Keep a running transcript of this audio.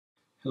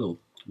Hello,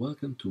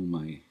 welcome to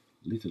my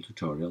little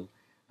tutorial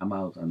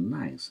about a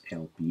nice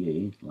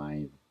LPE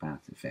live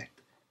path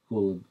effect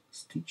called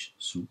Stitch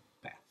Sub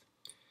Path.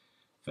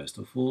 First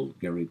of all,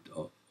 get rid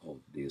of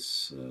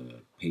this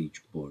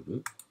page border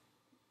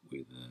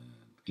with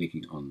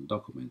clicking on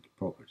Document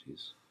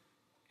Properties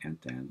and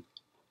then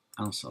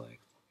unselect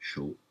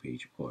Show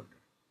Page Border.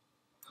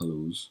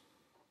 Close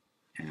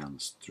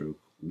and stroke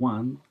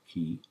one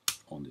key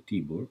on the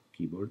keyboard,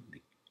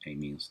 I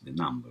means the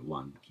number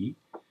one key,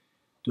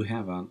 to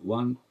have a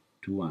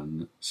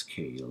 1:1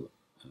 scale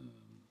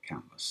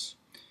canvas.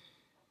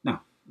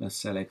 Now let's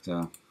select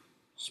a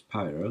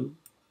spiral.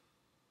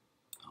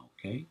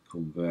 Okay,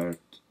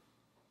 convert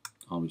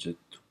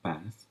object to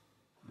path.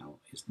 Now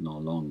it's no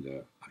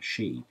longer a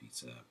shape,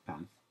 it's a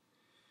path.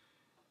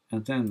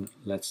 And then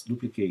let's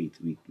duplicate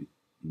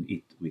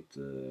it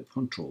with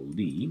Control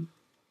D,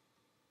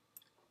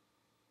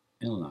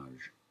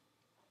 enlarge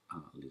a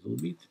little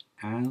bit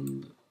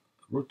and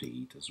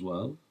rotate as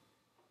well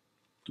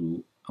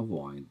to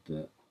avoid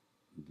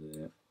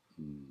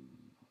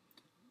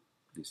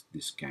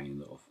this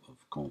kind of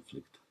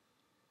conflict.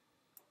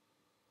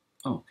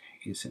 Okay,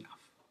 it's enough.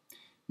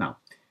 Now,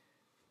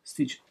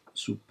 Stitch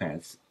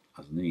subpath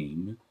as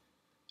name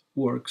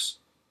works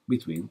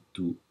between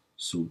two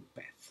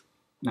subpaths.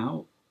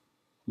 Now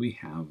we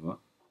have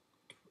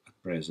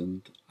at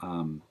present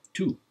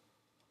two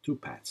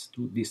paths,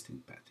 two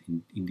distinct paths,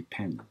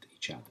 independent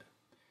each other.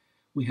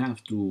 We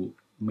have to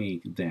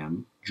make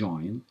them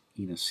join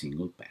in a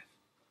single path.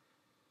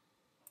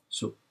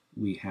 So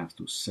we have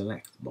to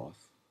select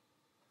both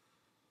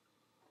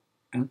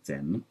and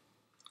then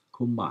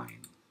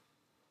combine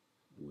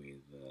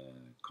with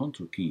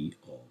Control key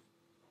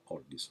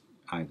or this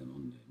item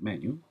on the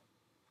menu.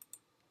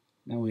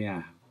 Now we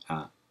have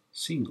a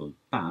single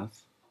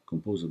path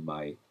composed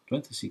by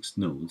 26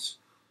 nodes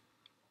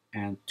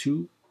and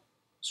two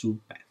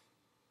subpaths.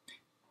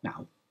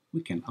 Now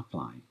we can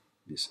apply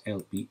this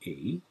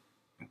LPE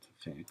path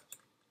effect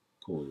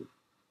called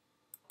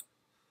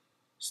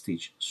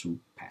Stitch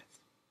subpath.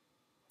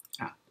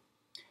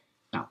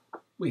 Now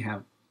we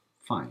have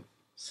 5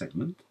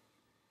 segments,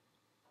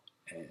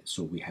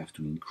 so we have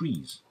to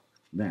increase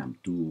them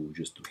to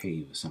just to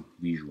have some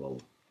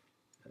visual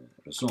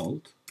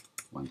result.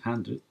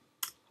 100.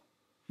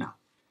 Now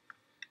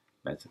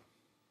better.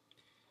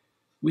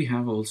 We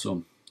have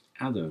also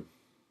other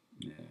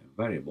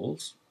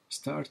variables.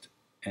 Start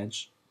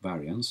edge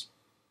variance.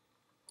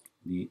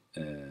 The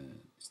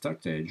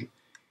start edge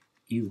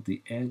is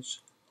the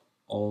edge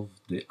of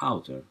the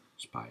outer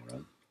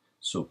spiral.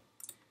 So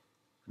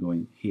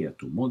going here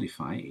to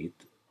modify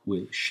it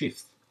will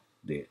shift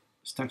the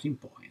starting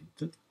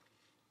point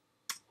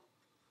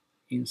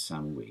in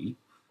some way,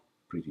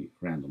 pretty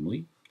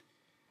randomly,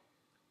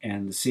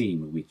 and the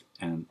same with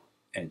an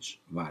edge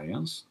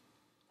variance.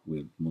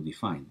 We'll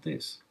modify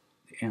this,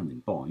 the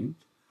ending point,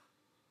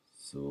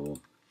 so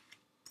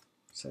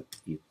set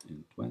it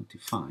in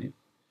 25.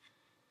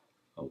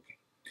 Okay,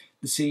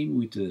 the same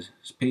with the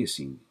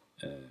spacing,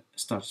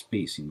 start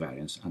spacing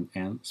variance and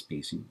end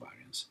spacing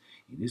variance.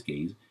 In this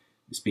case,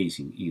 the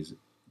spacing is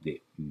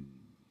the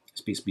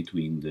space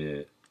between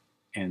the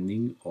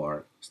ending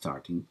or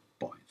starting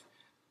point.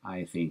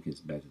 I think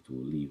it's better to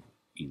leave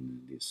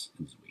in this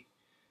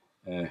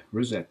way.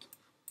 Reset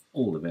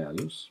all the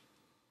values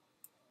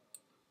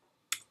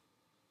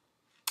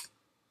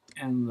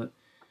and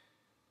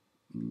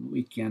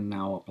we can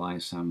now apply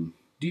some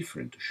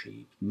different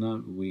shape.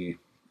 Now we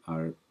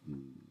are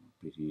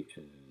pretty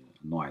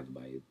annoyed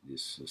by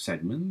this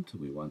segment.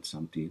 We want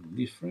something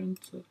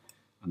different,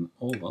 an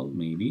oval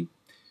maybe.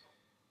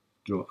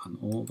 Draw an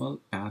oval,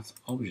 path,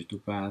 object to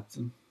path.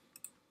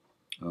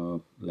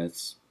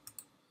 Let's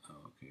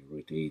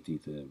rotate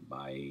it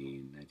by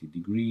 90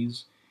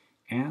 degrees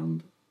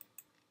and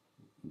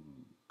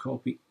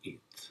copy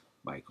it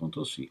by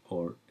Ctrl C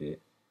or the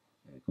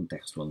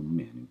contextual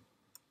menu.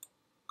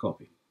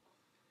 Copy.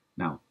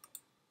 Now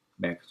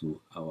back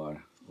to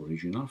our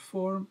original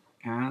form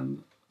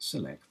and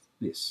select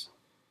this.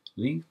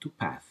 Link to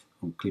path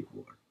on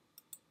Clipboard.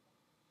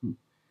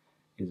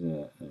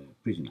 Is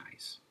pretty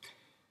nice.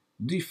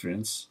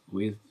 Difference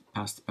with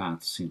past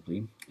path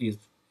simply is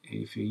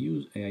if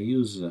you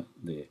use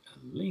the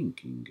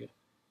linking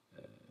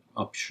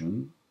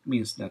option,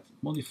 means that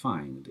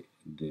modifying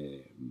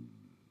the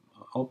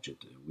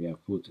object we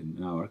have put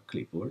in our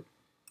clipboard,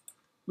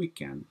 we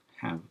can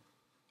have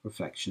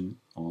reflection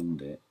on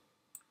the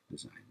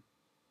design.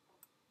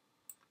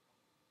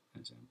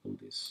 Example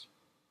this.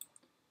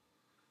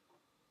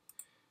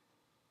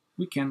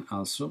 We can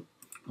also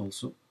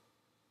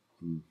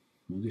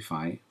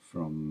modify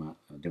from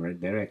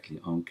directly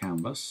on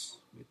canvas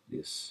with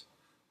this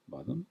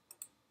button.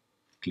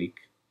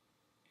 Click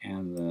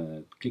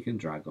and click and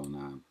drag on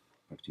a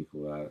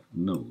particular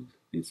node.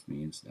 This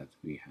means that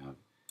we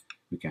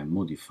can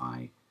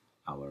modify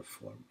our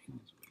form in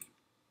this way.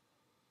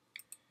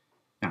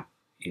 Now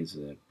it's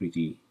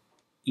pretty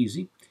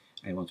easy.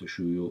 I want to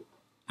show you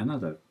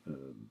another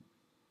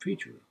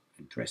feature,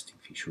 interesting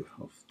feature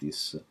of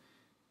this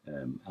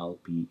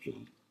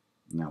LPE.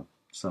 Now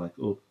select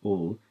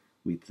all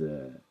with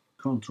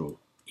Ctrl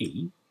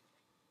A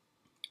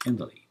and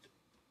delete.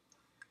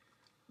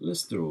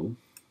 Let's draw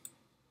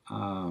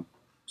a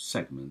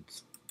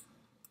segment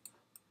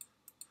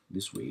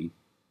this way.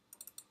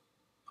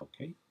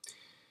 Okay.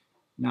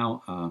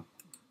 Now a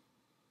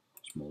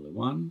smaller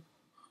one,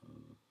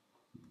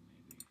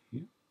 maybe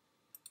here.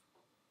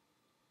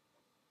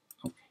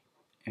 Okay,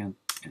 and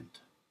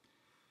enter.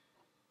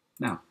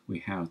 Now we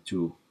have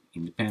two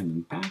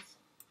independent paths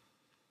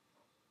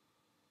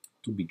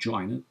to be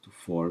joined to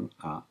form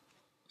a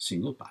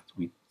single path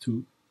with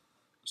two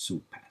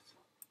subpaths.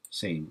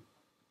 Same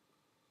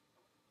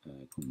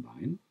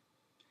combine,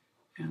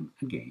 and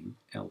again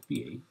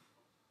LPA,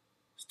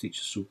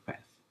 stitch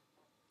subpath,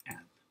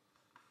 add.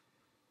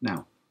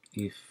 Now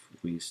if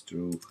we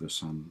stroke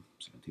some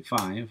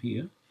 75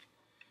 here,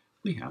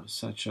 we have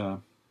such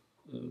a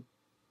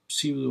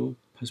pseudo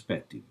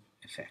perspective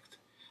effect.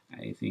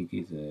 I think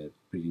it's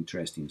pretty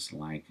interesting. It's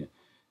like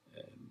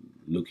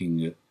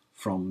looking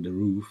from the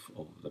roof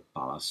of the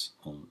palace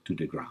to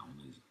the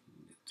ground.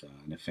 It's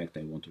an effect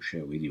I want to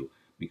share with you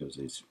because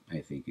I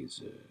think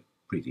it's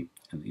pretty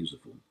and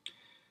useful.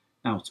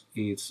 Now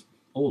it's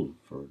all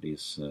for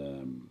this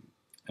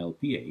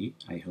LPA.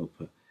 I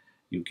hope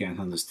you can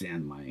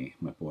understand my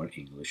poor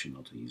English,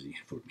 not easy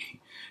for me.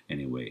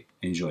 Anyway,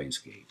 enjoy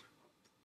Inkscape.